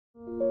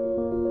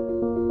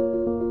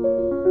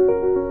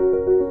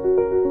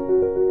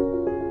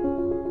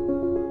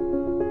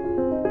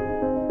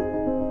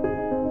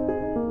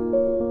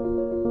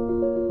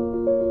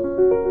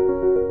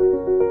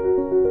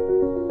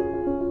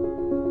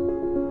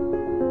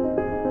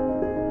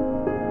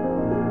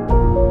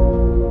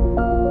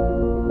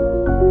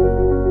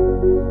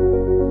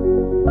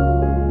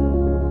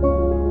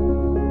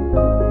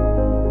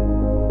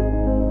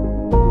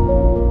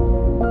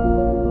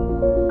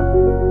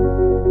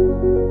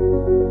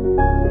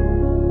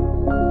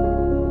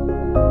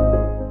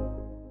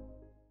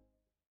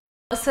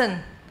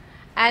person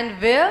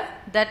and where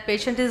that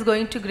patient is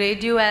going to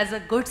grade you as a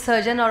good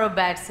surgeon or a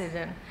bad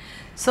surgeon.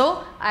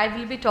 So I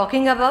will be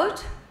talking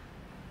about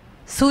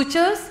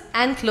sutures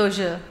and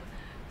closure,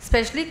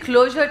 especially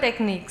closure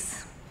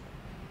techniques.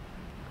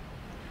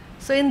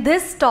 So in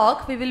this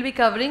talk we will be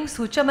covering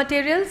suture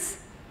materials,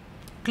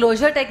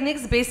 closure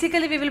techniques.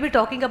 Basically we will be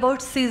talking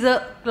about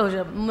Caesar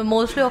closure,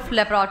 mostly of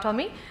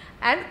laparotomy,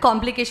 and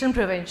complication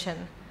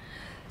prevention.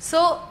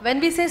 So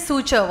when we say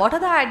suture, what are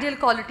the ideal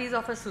qualities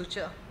of a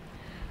suture?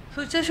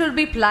 Suture should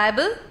be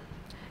pliable,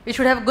 it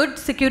should have good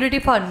security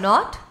for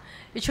knot,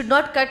 it should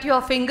not cut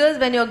your fingers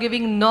when you are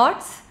giving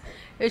knots,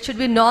 it should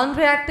be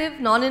non-reactive,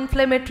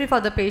 non-inflammatory for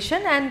the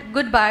patient, and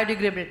good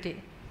biodegradability.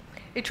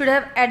 It should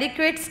have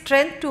adequate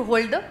strength to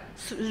hold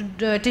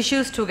the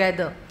tissues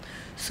together.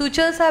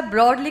 Sutures are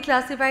broadly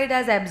classified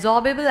as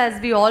absorbable,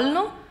 as we all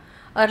know.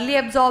 Early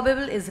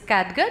absorbable is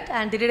catgut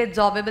and delayed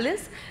absorbable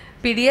is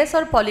PDS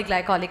or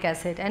polyglycolic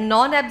acid, and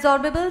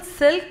non-absorbable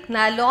silk,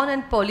 nylon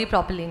and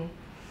polypropylene.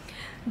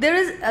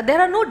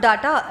 There are no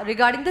data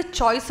regarding the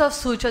choice of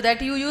suture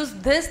that you use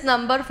this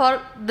number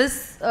for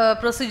this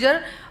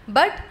procedure,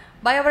 but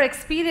by our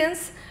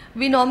experience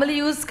we normally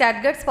use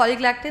catguts,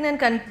 polyglyctin,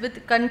 and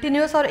with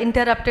continuous or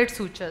interrupted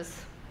sutures.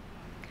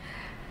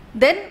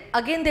 Then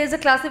again there is a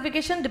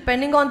classification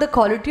depending on the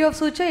quality of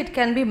suture. It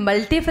can be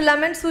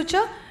multi-filament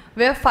suture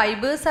where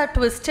fibers are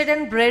twisted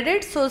and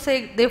braided, so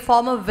say they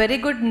form a very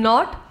good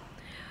knot.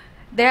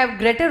 They have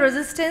greater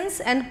resistance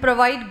and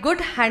provide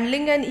good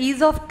handling and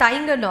ease of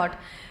tying a knot.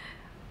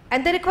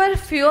 And they require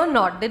fewer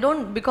knots. They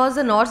don't, because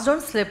the knots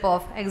don't slip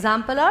off.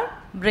 Example are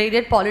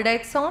braided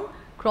polydipsone,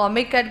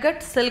 chromic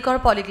catgut, silk or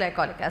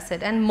polyglycolic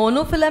acid. And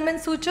monofilament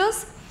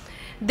sutures,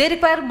 they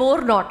require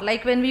more knot.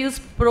 Like when we use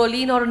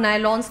proline or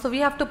nylon, so we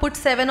have to put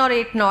 7 or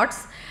 8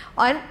 knots,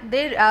 and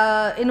they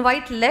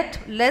invite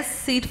less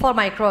seed for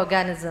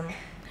microorganism.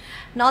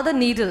 Now the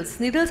needles.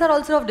 Needles are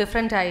also of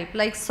different type.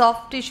 Like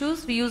soft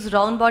tissues, we use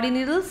round body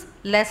needles,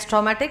 less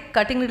traumatic.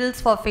 Cutting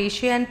needles for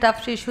fascia and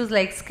tough tissues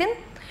like skin.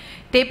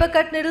 Taper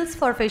cut needles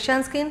for fascia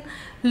and skin.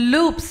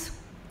 Loops.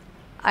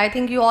 I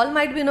think you all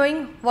might be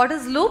knowing what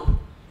is loop.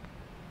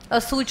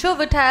 A suture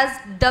which has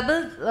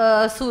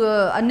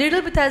a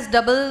needle which has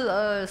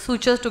double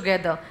sutures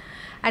together.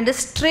 And a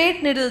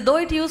straight needle, though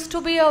it used to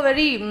be a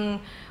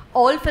very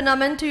old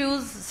phenomenon to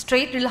use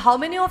straight needle. How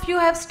many of you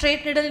have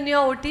straight needle in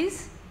your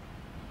OTs?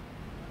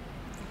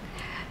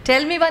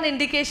 Tell me one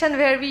indication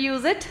where we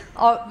use it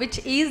or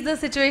which is the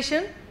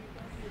situation.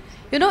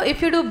 You know,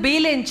 if you do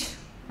B-linch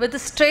with a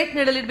straight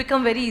needle, it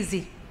becomes very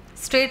easy.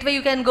 Straight way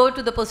you can go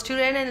to the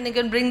posterior end and you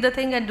can bring the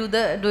thing and do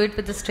it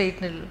with the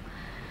straight needle.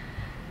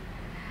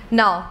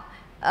 Now,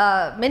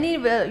 many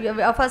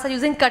of us are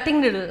using cutting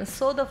needle.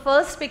 So the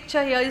first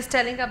picture here is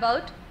telling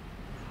about,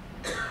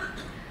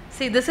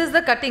 see, this is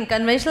the cutting,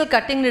 conventional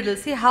cutting needle.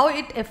 See how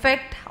it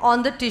affects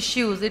on the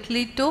tissues. It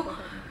leads to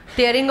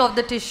tearing of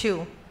the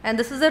tissue. And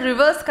this is a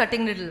reverse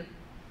cutting needle,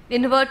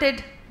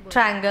 inverted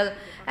triangle,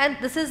 and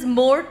this is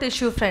more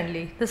tissue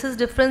friendly. This is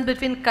difference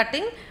between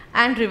cutting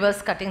and reverse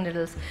cutting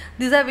needles.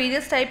 These are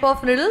various type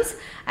of needles,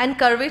 and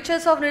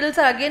curvatures of needles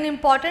are again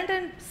important,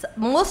 and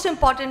most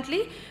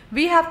importantly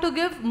we have to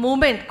give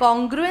movement,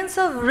 congruence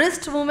of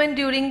wrist movement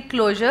during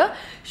closure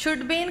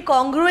should be in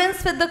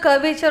congruence with the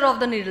curvature of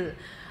the needle.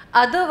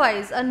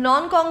 Otherwise a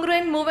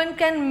non-congruent movement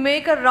can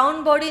make a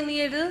round body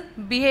needle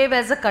behave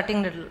as a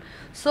cutting needle.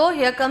 So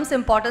here comes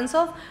importance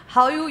of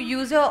how you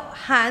use your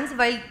hands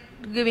while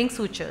giving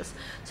sutures.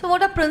 So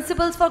what are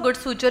principles for good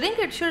suturing?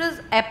 It should is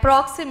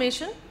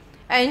approximation,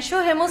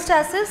 ensure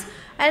hemostasis,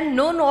 and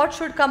no knot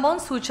should come on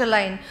suture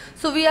line.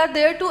 So we are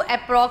there to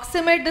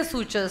approximate the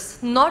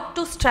sutures, not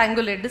to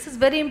strangulate. This is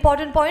very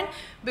important point,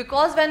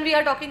 because when we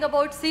are talking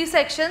about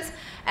C-sections,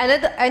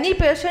 any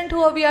patient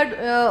who we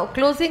are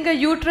closing a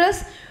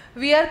uterus,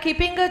 we are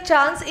keeping a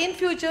chance in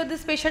future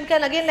this patient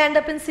can again land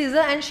up in Caesar,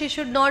 and she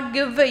should not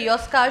give way. Your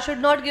scar should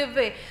not give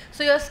way.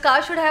 So your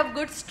scar should have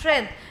good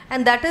strength,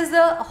 and that is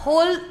the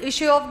whole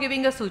issue of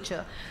giving a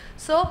suture.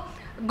 So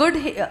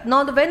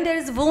now when there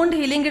is wound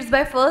healing, it's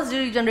by first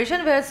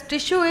regeneration, where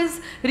tissue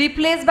is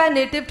replaced by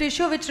native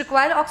tissue which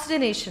require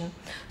oxygenation.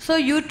 So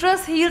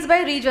uterus heals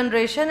by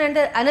regeneration, and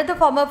another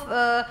form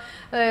of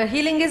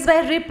healing is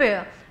by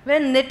repair,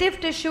 when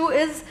native tissue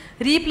is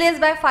replaced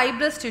by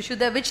fibrous tissue,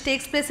 which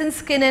takes place in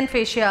skin and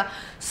fascia.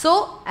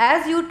 So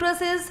as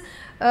uterus is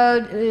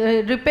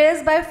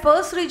repairs by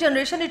first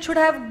regeneration, it should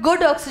have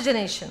good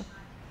oxygenation.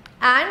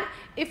 And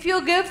if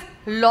you give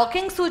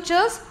locking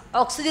sutures,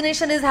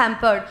 oxygenation is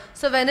hampered.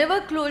 So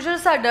whenever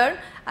closures are done,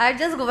 I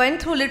just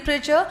went through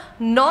literature,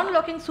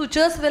 non-locking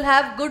sutures will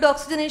have good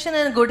oxygenation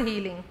and good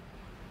healing.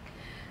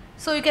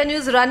 So you can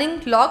use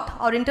running, locked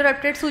or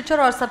interrupted suture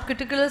or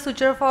subcuticular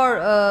suture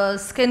for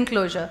skin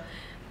closure.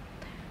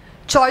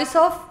 Choice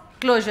of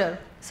closure.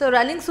 So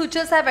running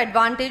sutures have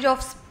advantage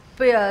of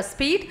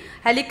speed,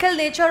 helical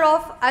nature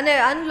of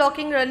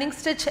unlocking running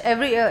stitch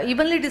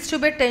evenly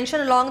distribute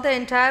tension along the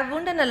entire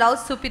wound and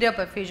allows superior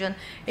perfusion.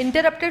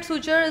 Interrupted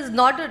suture is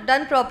not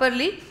done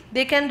properly,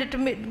 they can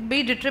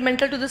be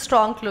detrimental to the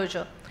strong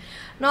closure.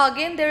 Now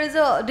again there is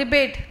a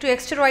debate to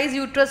exteriorize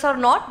uterus or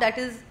not, that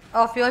is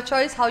of your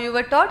choice, how you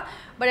were taught.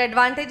 But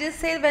advantages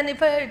say when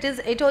if it is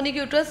atonic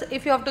uterus,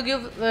 if you have to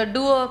give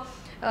do a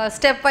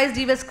stepwise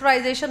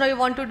devascularization, or you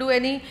want to do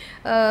any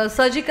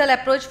surgical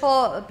approach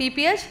for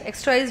PPH,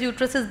 exteriorized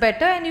uterus is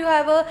better, and you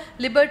have a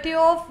liberty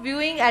of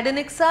viewing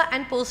adenixa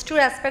and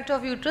posterior aspect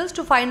of uterus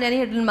to find any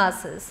hidden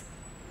masses.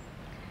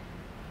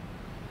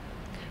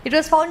 It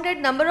was found that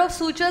number of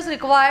sutures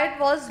required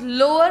was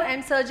lower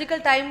and surgical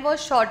time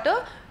was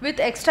shorter with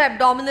extra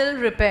abdominal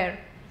repair.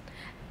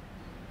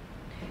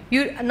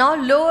 Now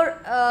lower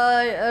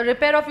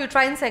repair of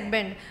uterine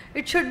segment.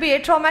 It should be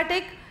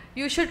atraumatic.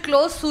 You should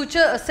close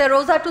suture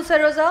serosa to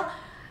serosa.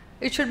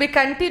 It should be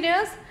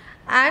continuous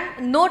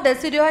and no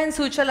deciduous in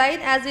suture line,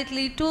 as it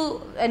lead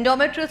to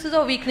endometriosis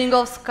or weakening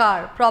of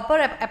scar.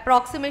 Proper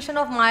approximation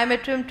of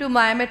myometrium to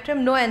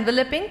myometrium, no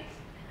enveloping.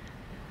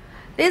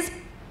 Is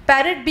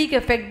parrot beak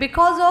effect.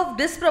 Because of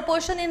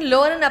disproportion in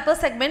lower and upper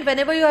segment,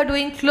 whenever you are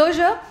doing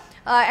closure,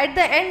 at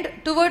the end,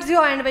 towards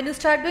your end, when you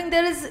start doing,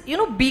 there is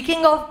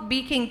beaking.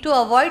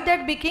 To avoid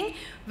that beaking,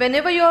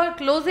 whenever you are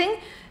closing,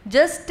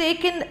 just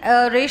take in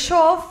a ratio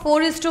of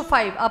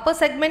 4:5. Upper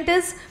segment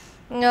is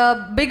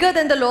bigger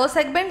than the lower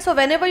segment, so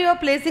whenever you are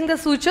placing the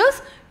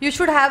sutures, you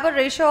should have a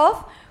ratio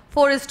of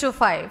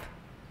 4:5.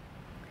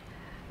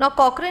 Now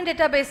Cochrane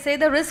database say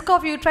the risk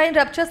of uterine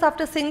ruptures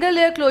after single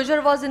layer closure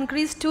was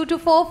increased 2 to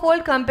 4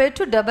 fold compared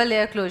to double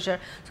layer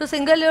closure. So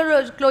single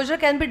layer closure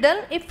can be done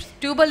if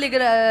tubal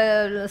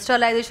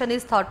sterilization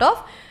is thought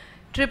of.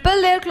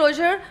 Triple layer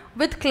closure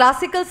with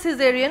classical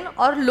cesarean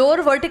or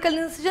lower vertical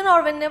incision,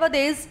 or whenever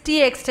there is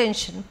T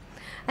extension.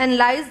 And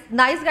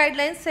NICE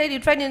guidelines say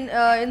uterine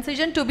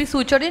incision to be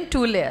sutured in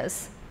 2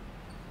 layers.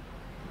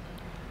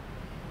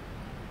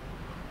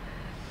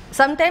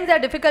 Sometimes there are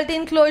difficulty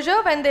in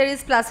closure when there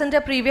is placenta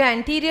previa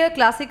anterior,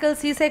 classical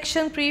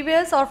C-section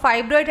previous, or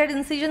fibroid at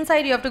incision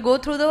side. You have to go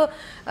through the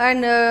and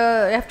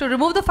you have to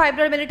remove the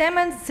fibroid many times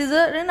and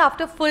cesarean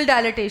after full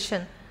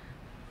dilatation.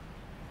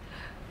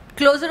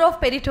 Closure of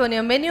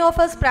peritoneum. Many of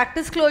us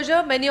practice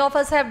closure. Many of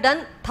us have done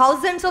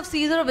thousands of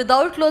caesar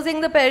without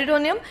closing the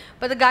peritoneum.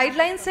 But the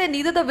guidelines say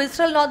neither the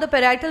visceral nor the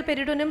parietal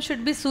peritoneum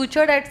should be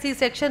sutured at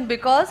C-section,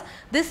 because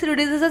this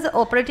reduces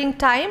operating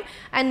time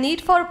and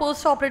need for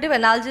post-operative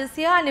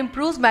analgesia and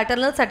improves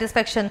maternal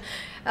satisfaction.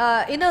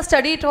 In a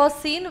study, it was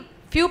seen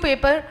few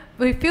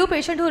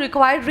patients who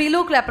required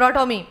relook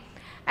laparotomy.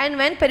 And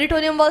when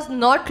peritoneum was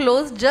not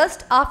closed,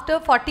 just after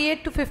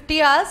 48 to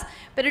 50 hours,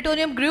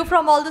 peritoneum grew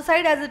from all the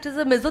sides, as it is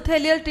a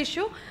mesothelial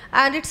tissue,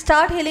 and it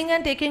started healing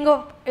and taking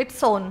of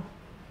its own.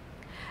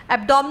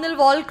 Abdominal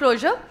wall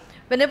closure.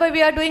 Whenever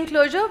we are doing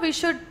closure, we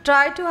should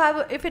try to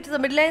have, if it is a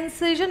midline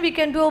incision, we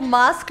can do a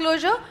mass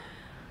closure.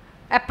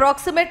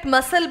 Approximate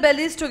muscle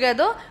bellies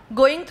together.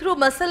 Going through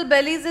muscle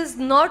bellies is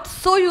not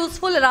so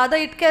useful, rather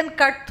it can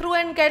cut through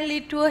and can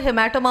lead to a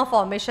hematoma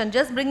formation.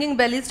 Just bringing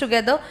bellies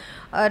together,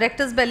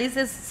 rectus bellies,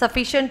 is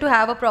sufficient to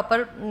have a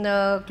proper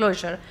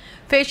closure.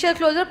 Facial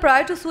closure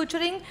prior to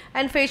suturing,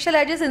 and facial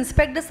edges,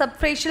 inspect the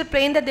subfacial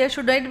plane that there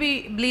should not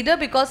be bleeder,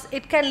 because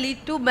it can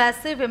lead to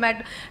massive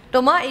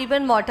hematoma,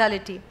 even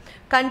mortality.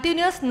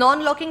 Continuous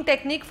non-locking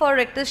technique for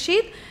rectus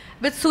sheath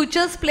with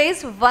sutures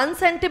placed 1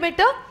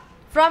 centimeter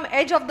from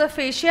edge of the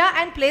fascia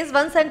and place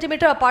 1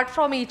 centimeter apart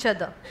from each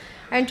other.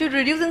 And to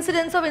reduce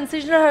incidence of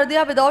incisional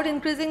hernia without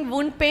increasing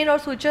wound pain or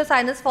suture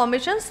sinus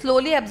formation,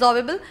 slowly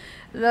absorbable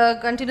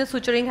continuous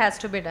suturing has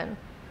to be done.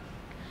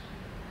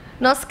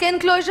 Now skin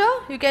closure,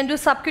 you can do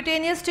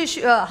subcutaneous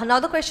tissue. Now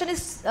the question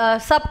is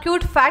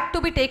subcute fat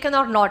to be taken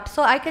or not.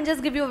 So I can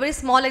just give you a very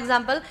small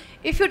example.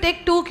 If you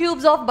take 2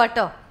 cubes of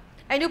butter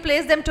and you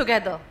place them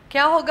together,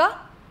 kya hoga?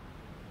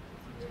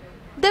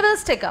 They will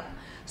stick up.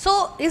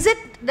 So is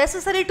it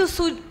necessary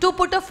to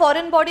put a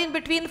foreign body in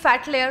between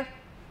fat layer?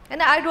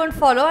 And I don't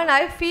follow, and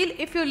I feel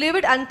if you leave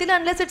it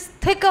unless it's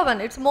thicker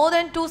one, it's more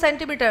than 2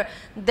 centimeter,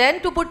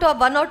 then to put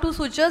 1 or 2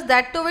 sutures,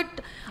 that to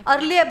it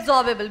early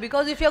absorbable,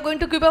 because if you are going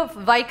to keep a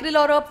vicryl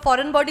or a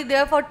foreign body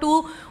there for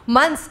 2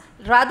 months,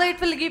 rather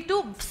it will give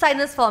to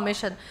sinus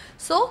formation.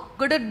 So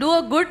do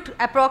a good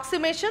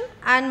approximation,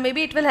 and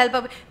maybe it will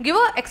help.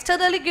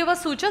 Externally give a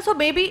suture, so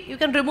maybe you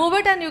can remove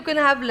it and you can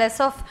have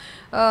less of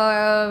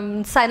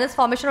sinus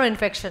formation or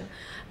infection.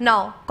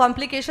 Now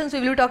complications we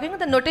will be talking about.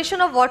 The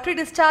notation of watery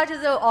discharge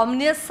is a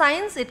ominous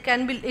signs. It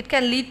can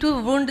lead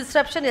to wound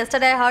disruption.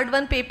 Yesterday I heard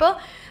one paper,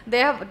 they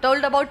have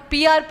told about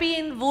PRP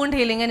in wound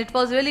healing, and it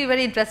was really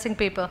very interesting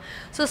paper.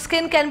 So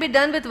skin can be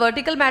done with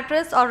vertical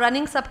mattress or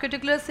running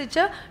subcuticular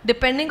suture,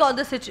 depending on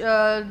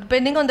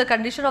the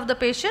condition of the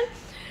patient.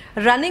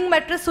 Running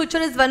mattress suture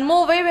is one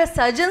more way where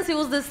surgeons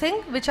use this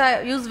thing, which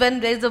I use when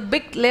there is a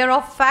big layer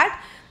of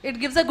fat. It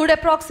gives a good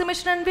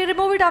approximation and we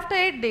remove it after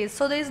 8 days.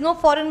 So there is no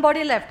foreign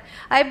body left.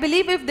 I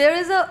believe if there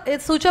is a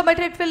suture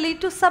method, it will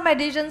lead to some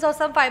adhesions or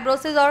some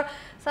fibrosis or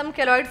some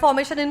keloid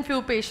formation in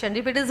few patients.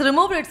 If it is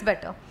removed, it's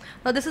better.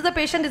 Now this is the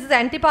patient, this is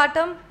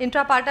antepartum,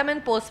 intrapartum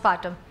and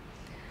postpartum.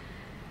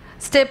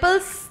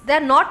 Staples, they are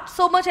not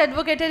so much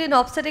advocated in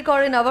obstetric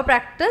or in our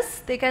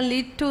practice. They can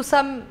lead to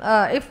some,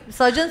 if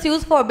surgeons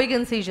use for big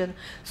incision.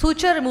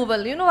 Suture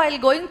removal, you know, while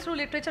going through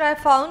literature, I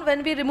found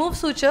when we remove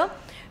suture,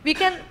 we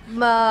can,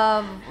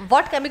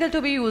 what chemical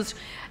to be used?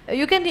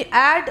 You can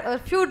add a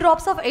few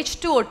drops of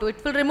H2O2.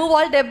 It will remove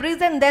all debris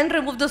and then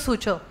remove the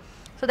suture.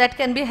 So that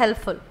can be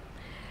helpful.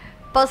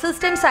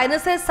 Persistent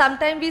sinuses,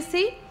 sometimes we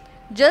see.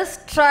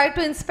 Just try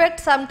to inspect.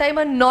 Sometime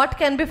a knot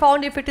can be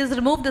found. If it is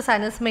removed, the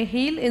sinus may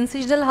heal.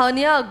 Incisional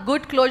hernia, a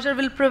good closure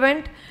will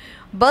prevent.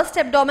 Burst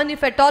abdomen,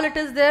 if at all it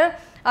is there.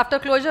 After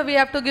closure, we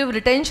have to give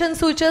retention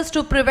sutures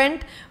to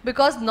prevent,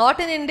 because not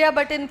in India,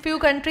 but in few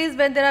countries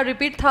when there are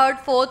repeat 3rd,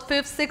 4th,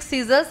 5th, 6th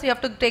seizures, we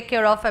have to take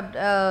care of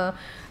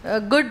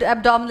good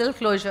abdominal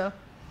closure.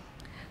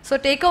 So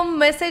take home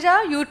message,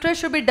 uterus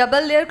should be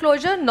double layer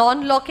closure,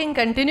 non-locking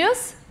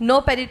continuous,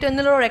 no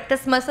peritoneal or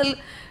rectus muscle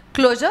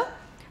closure.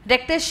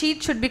 Rectus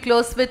sheath should be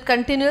closed with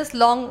continuous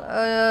long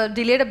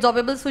delayed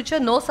absorbable suture,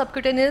 no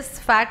subcutaneous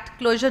fat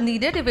closure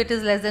needed if it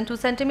is less than 2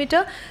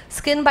 cm.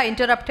 Skin by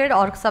interrupted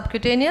or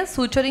subcutaneous.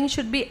 Suturing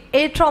should be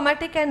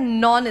atraumatic and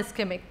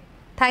non-ischemic.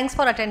 Thanks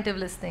for attentive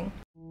listening.